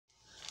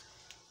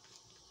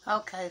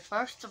Okay,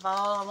 first of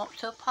all, I want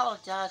to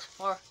apologize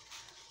for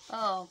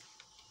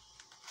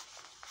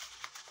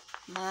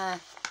my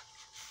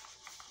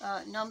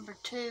number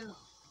 2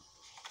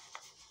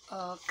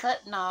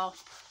 cutting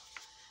off.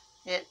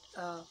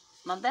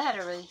 My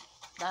battery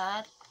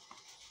died,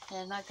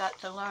 and I got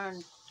to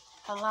learn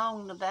how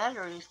long the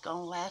battery is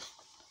going to last,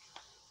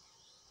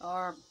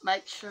 or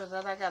make sure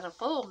that I got a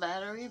full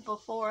battery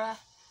before I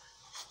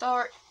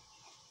start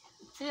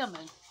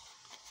filming.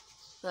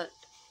 But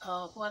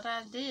what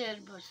I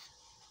did was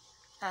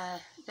I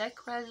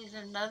decorated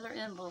another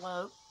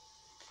envelope,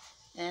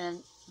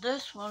 and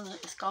this one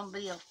is going to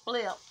be a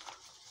flip,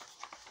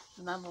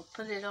 and I'm going to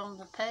put it on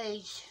the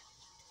page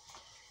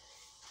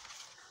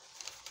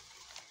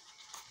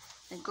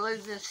and glue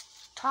this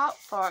top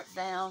part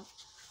down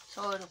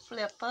so it'll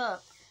flip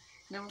up.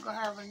 And then we're going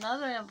to have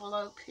another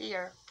envelope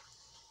here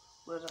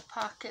with a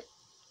pocket,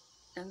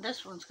 and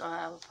this one's going to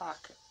have a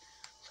pocket.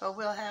 So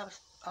we'll have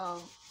a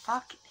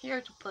pocket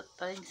here to put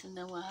things, and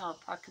then we'll have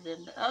a pocket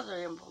in the other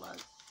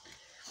envelope.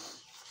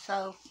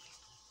 So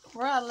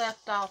where I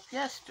left off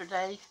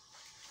yesterday,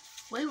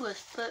 we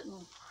was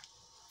putting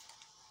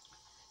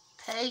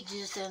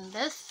pages in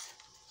this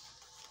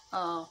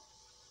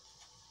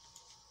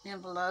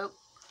envelope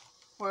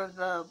where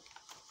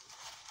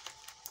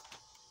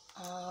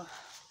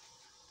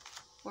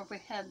where we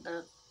had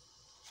the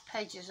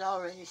pages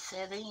already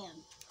set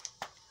in.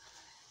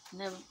 And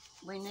then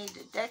we need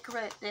to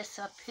decorate this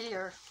up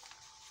here.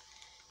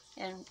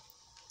 And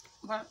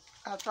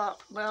I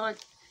thought, well,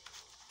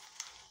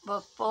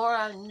 before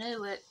I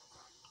knew it,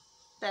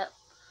 that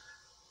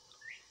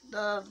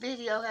the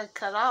video had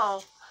cut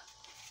off,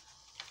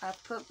 I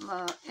put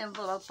my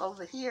envelope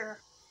over here,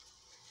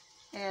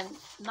 and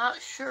not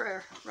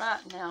sure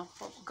right now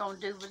what we're going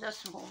to do with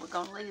this one, whether we're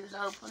going to leave it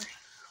open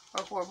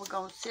or where we're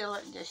going to seal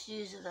it and just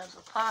use it as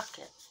a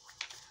pocket.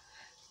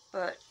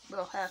 But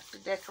we'll have to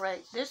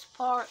decorate this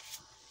part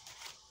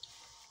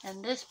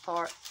and this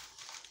part.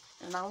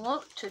 And I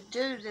want to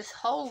do this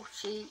whole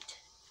sheet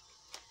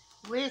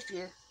with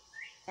you,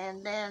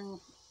 and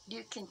then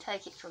you can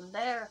take it from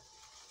there.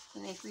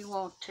 And if you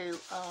want to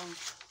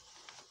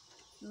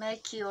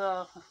make you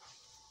a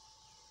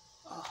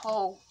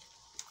whole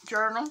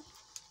journal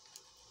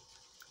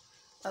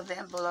of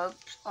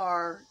envelopes,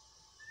 or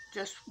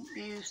just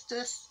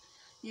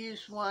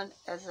use one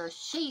as a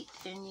sheet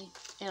in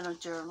a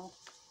journal,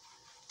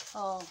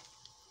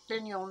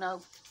 then you'll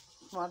know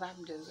what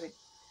I'm doing,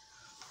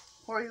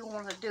 or you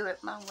want to do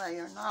it my way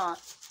or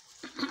not.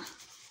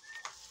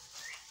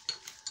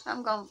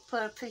 I'm going to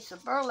put a piece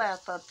of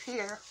burlap up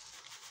here.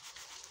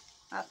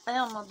 I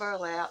found my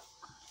burlap,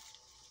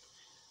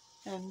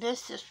 and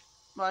this is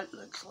what it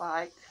looks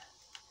like.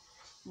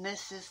 And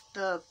this is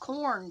the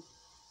corn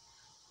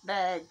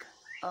bag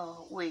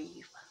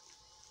weave.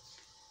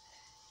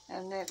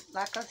 And then,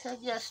 like I said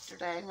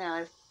yesterday, now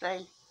if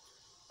they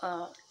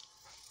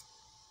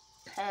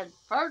had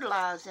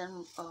fertilizer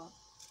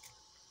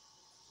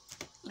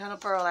in a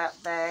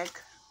burlap bag,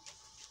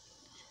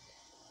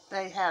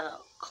 they had a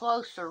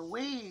closer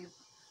weave,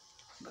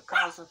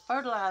 because the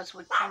fertilizer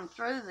would come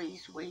through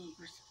these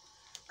weaves,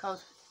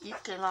 because you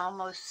can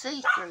almost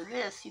see through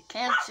this. You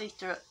can see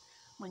through it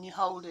when you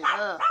hold it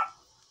up.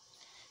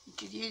 You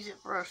could use it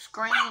for a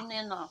screen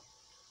in a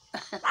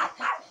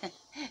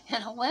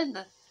in a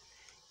window,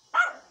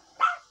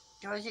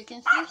 because you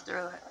can see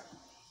through it.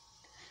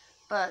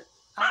 But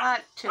I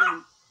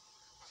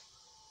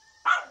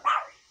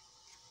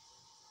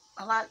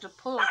like to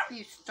pull a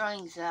few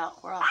strings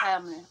out where I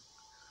have them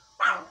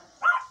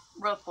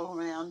ruffle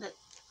around it,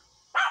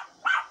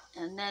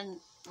 and then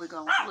we're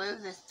going to glue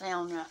this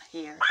down right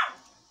here.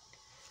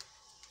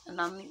 And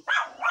I'm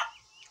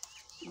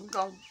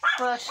going to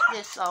brush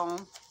this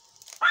on.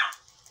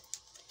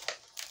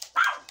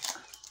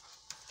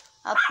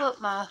 I put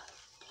my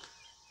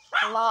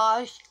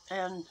collage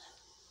and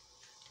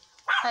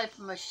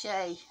paper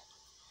mache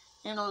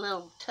in a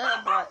little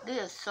tub like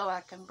this so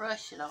I can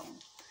brush it on.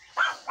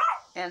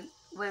 And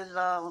with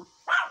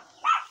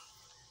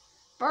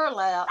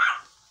burlap,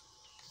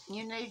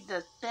 you need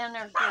the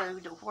thinner glue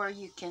to where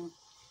you can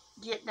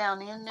get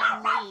down in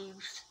them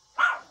leaves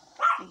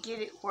and get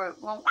it where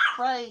it won't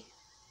fray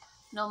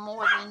no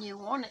more than you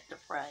want it to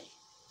fray.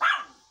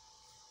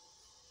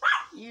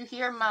 You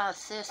hear my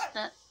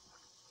assistant?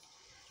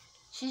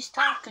 She's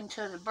talking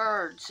to the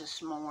birds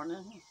this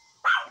morning.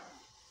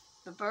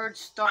 The birds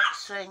start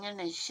singing,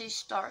 and she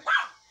starts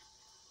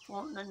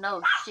wanting to know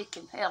if she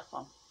can help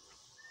them.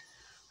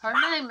 Her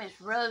name is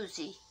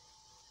Rosie,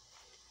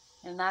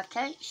 and I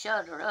can't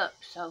shut her up,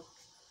 so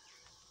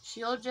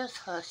she'll just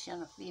hush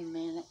in a few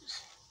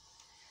minutes.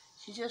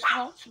 She just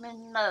wants me to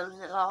know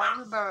that all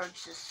the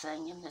birds are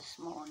singing this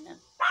morning.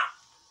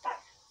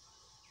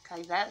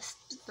 Okay, that's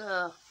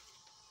the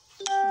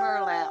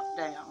burlap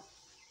down.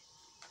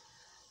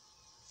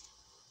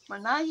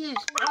 When I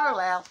use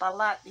burlap, I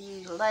like to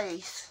use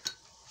lace.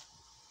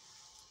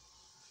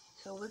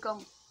 So we're going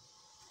to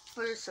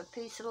put us a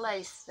piece of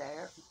lace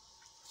there.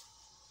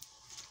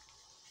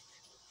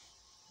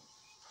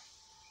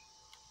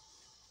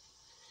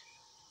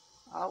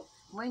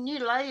 When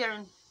you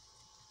layer,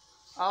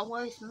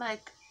 always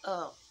make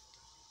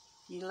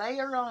you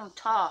layer on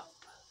top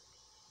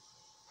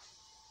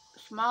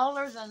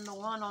smaller than the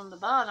one on the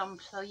bottom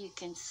so you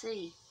can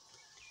see.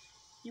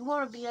 You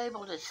want to be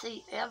able to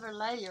see every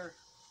layer.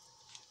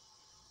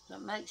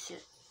 That makes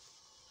it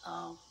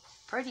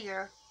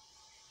prettier.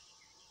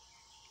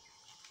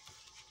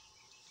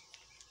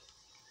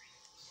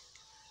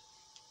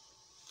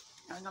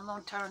 And I'm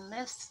going to turn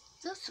this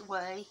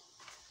way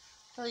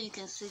so you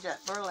can see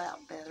that burlap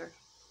better.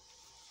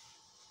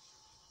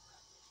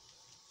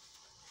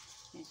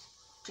 You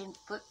can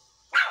put,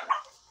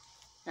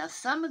 now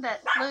some of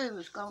that glue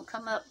is going to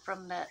come up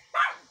from that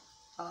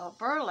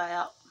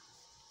burlap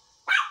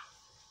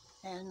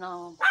and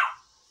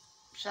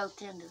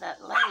soak into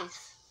that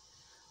lace.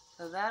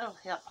 So that'll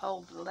help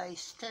hold the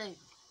lace too.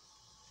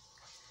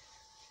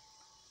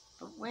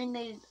 But we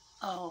need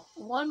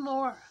one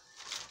more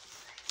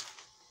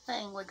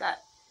thing we got.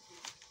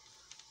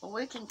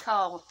 We can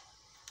call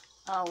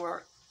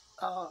our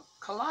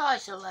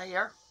collage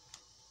layer,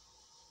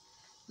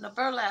 the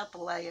burlap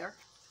layer,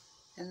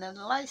 and then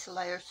the lace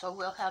layer. So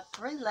we'll have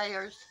 3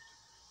 layers.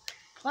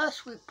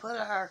 Plus we put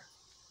our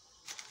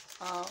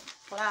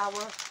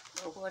flower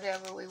or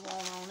whatever we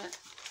want on it.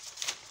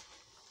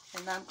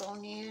 And I'm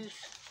going to use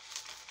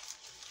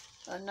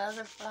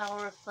another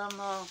flower from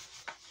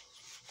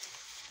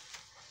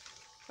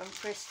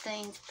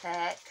Christine's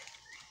pack.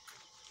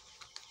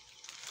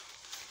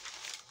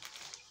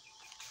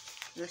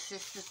 This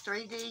is the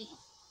 3D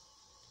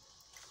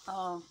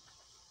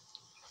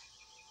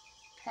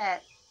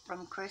pack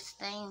from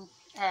Christine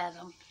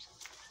Adams.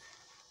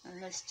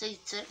 And let's see,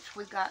 since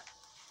we got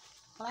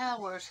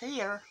flowers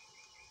here,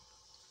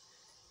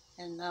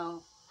 and I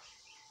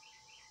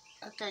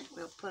think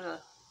we'll put a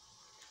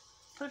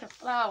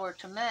flower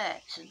to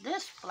match. And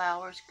this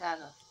flower's got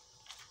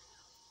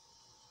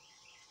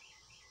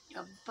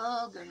a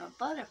bug and a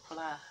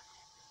butterfly.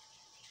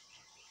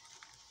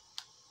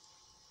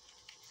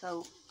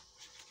 So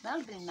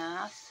that'll be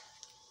nice.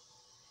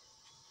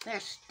 They're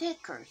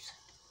stickers,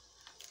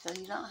 so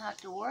you don't have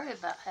to worry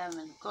about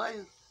having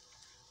glue,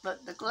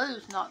 but the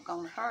glue's not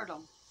going to hurt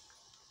them.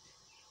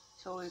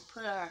 So we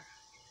put our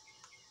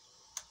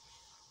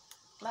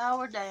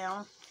flower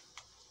down.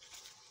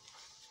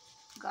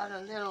 Got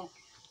another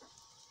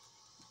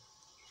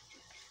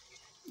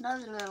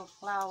little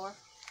flower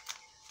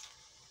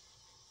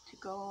to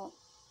go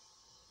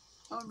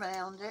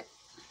around it.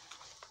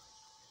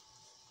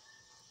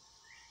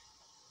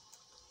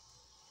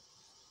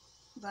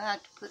 I'm going to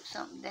have to put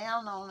something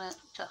down on it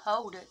to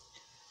hold it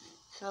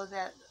so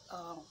that,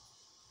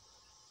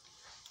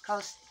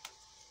 because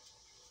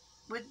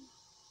with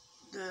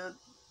the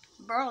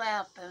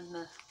burlap and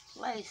the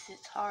lace,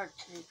 it's hard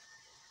to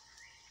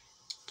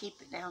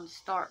keep it down to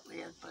start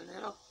with, but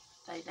it'll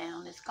stay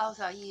down. It's because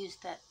I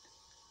used that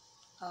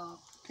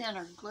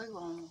thinner glue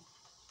on them.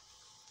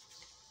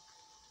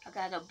 I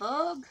got a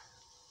bug.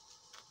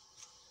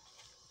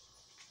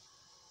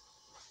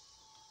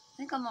 I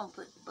think I'm going to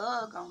put the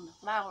bug on the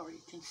flower.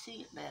 You can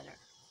see it better.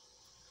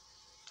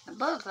 The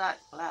bugs like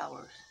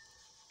flowers.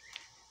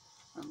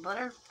 And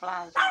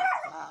butterflies like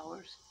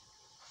flowers.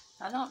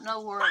 I don't know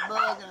where a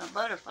bug and a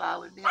butterfly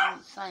would be on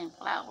the same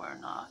flower or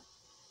not.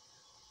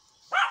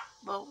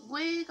 But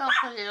we're going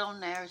to put it on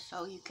there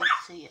so you can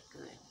see it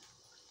good.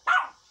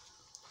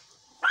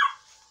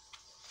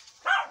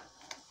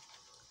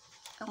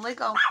 And we're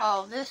going to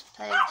call this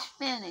page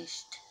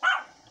finished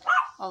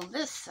on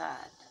this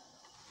side.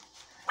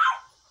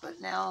 But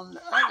now on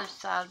the other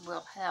side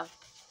we'll have,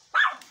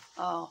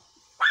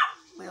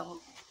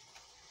 we'll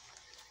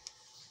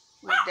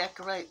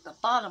decorate the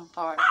bottom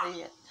part of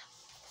it.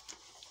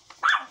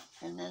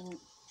 And then,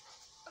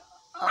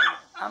 I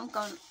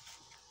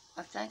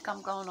think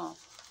I'm going to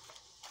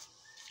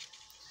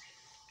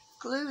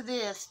glue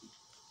this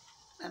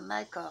and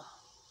make a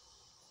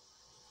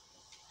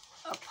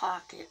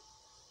pocket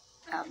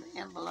out of the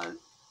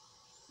envelope.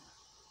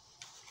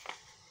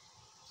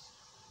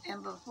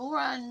 And before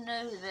I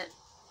knew that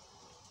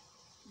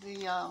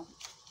the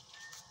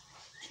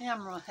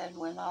camera had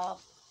went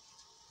off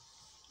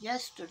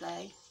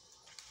yesterday,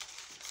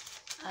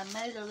 I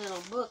made a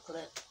little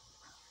booklet,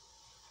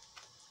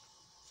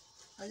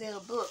 a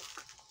little book.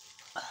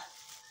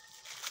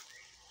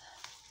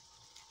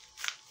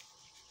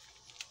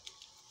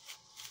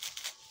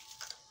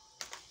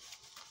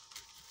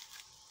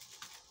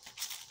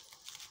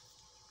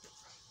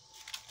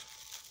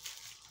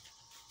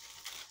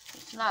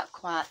 It's not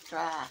quite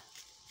dry.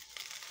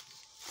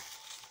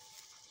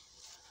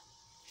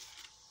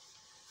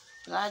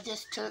 But I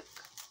just took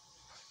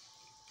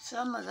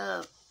some of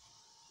the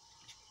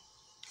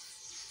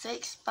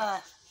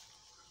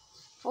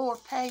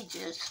 6x4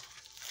 pages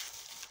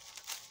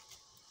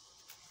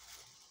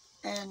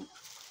and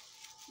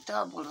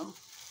doubled them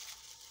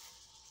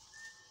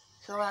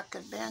so I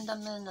could bend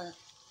them in the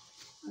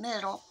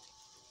middle,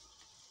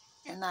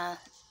 and I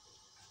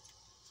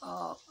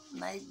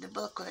made the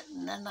booklet,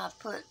 and then I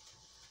put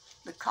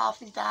the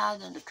coffee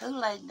dyed and the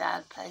Kool-Aid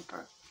dyed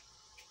paper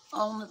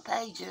on the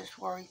pages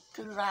where you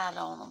could write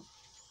on them.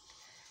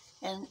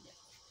 And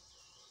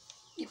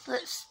you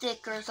put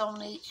stickers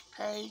on each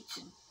page,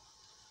 and,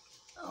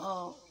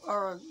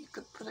 or you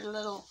could put a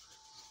little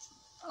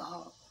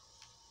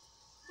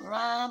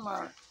rhyme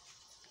or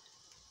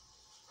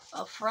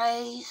a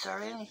phrase or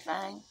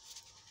anything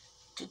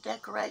to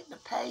decorate the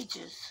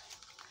pages.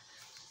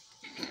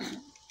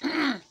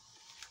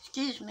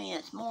 Excuse me,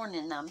 it's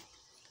morning. I'm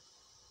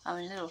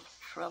in a little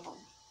trouble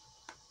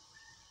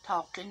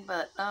talking,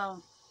 but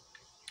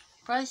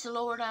praise the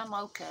Lord, I'm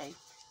okay.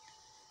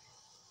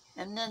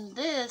 And then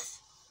this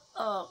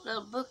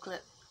little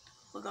booklet,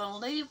 we're going to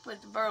leave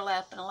with the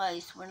burlap and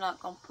lace. We're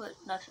not going to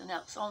put nothing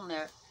else on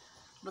there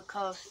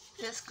because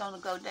it's going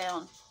to go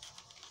down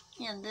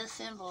in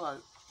this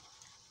envelope.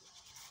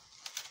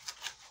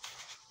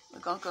 We're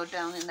going to go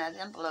down in that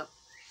envelope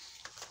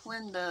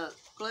when the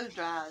glue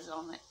dries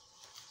on it.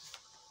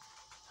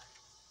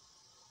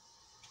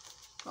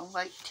 We'll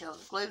wait till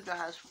the glue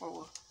dries before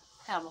we'll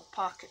have a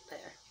pocket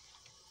there.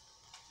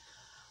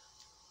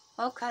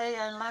 Okay,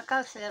 and like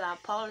I said, I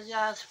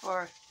apologize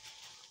for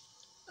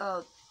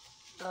the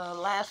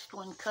last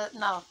one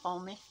cutting off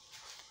on me.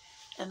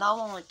 And I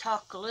want to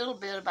talk a little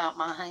bit about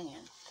my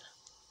hands.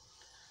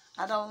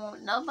 I don't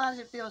want nobody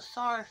to feel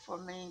sorry for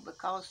me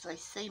because they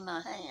see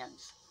my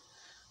hands.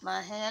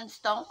 My hands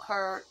don't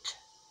hurt.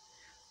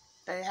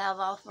 They have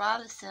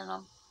arthritis in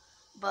them,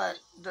 but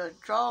the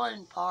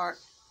drawing part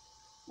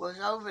was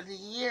over the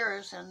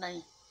years and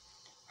they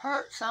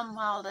hurt some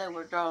while they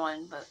were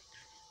drawing, but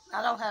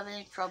I don't have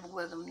any trouble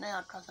with them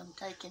now because I'm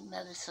taking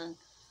medicine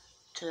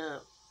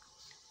to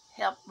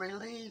help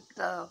relieve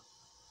the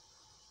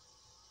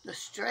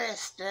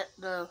stress that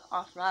the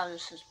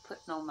arthritis is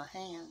putting on my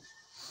hands.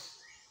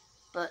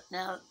 But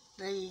now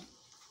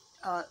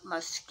my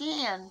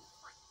skin,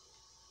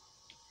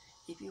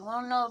 if you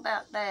want to know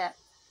about that,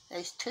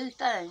 there's two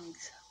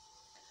things.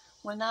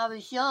 When I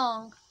was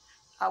young,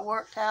 I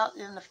worked out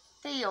in the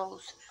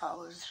fields.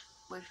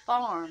 We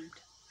farmed.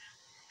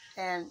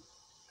 And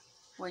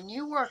when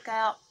you work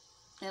out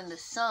in the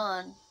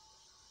sun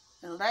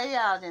and lay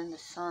out in the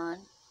sun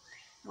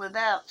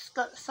without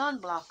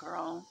sunblocker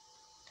on,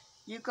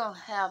 you're going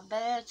to have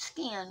bad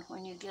skin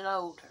when you get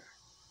older.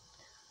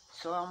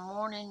 So I'm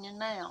warning you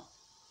now.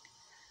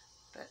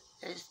 But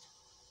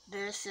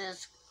this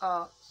is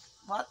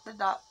what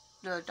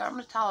the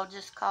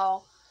dermatologist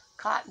call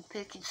cotton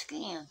picking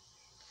skin,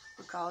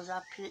 because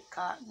I pick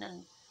cotton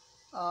and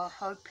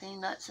hoed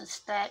peanuts and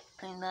stacked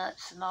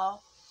peanuts and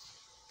all,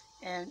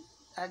 and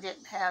I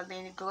didn't have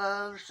any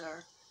gloves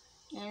or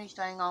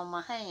anything on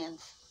my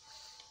hands.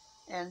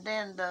 And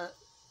then the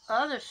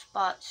other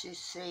spots you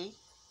see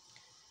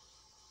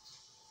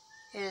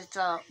is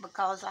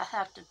because I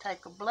have to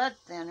take a blood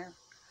thinner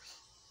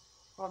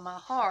for my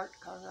heart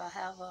because I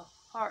have a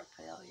heart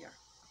failure.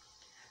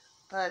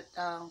 But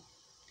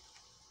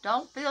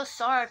don't feel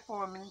sorry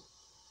for me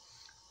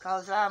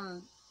because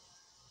I'm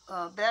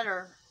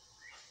better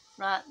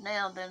right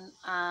now than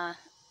I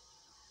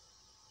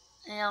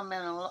am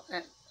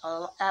at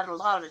a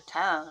lot of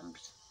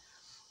times.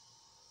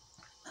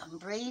 I'm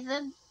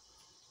breathing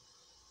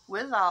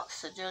with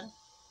oxygen,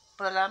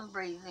 but I'm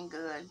breathing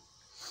good.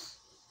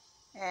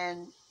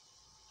 And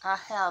I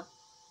have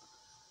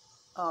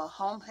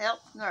home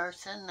health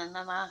nursing, and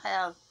then I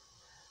have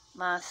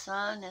my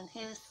son and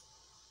his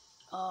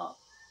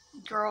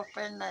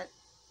girlfriend that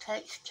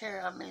takes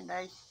care of me.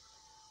 They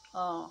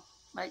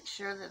make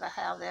sure that I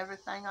have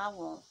everything I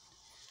want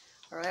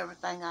or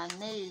everything I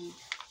need.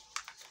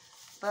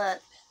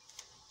 But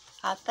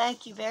I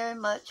thank you very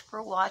much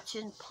for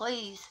watching.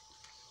 Please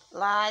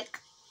like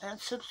and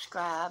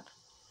subscribe,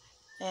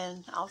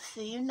 and I'll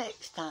see you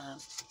next time.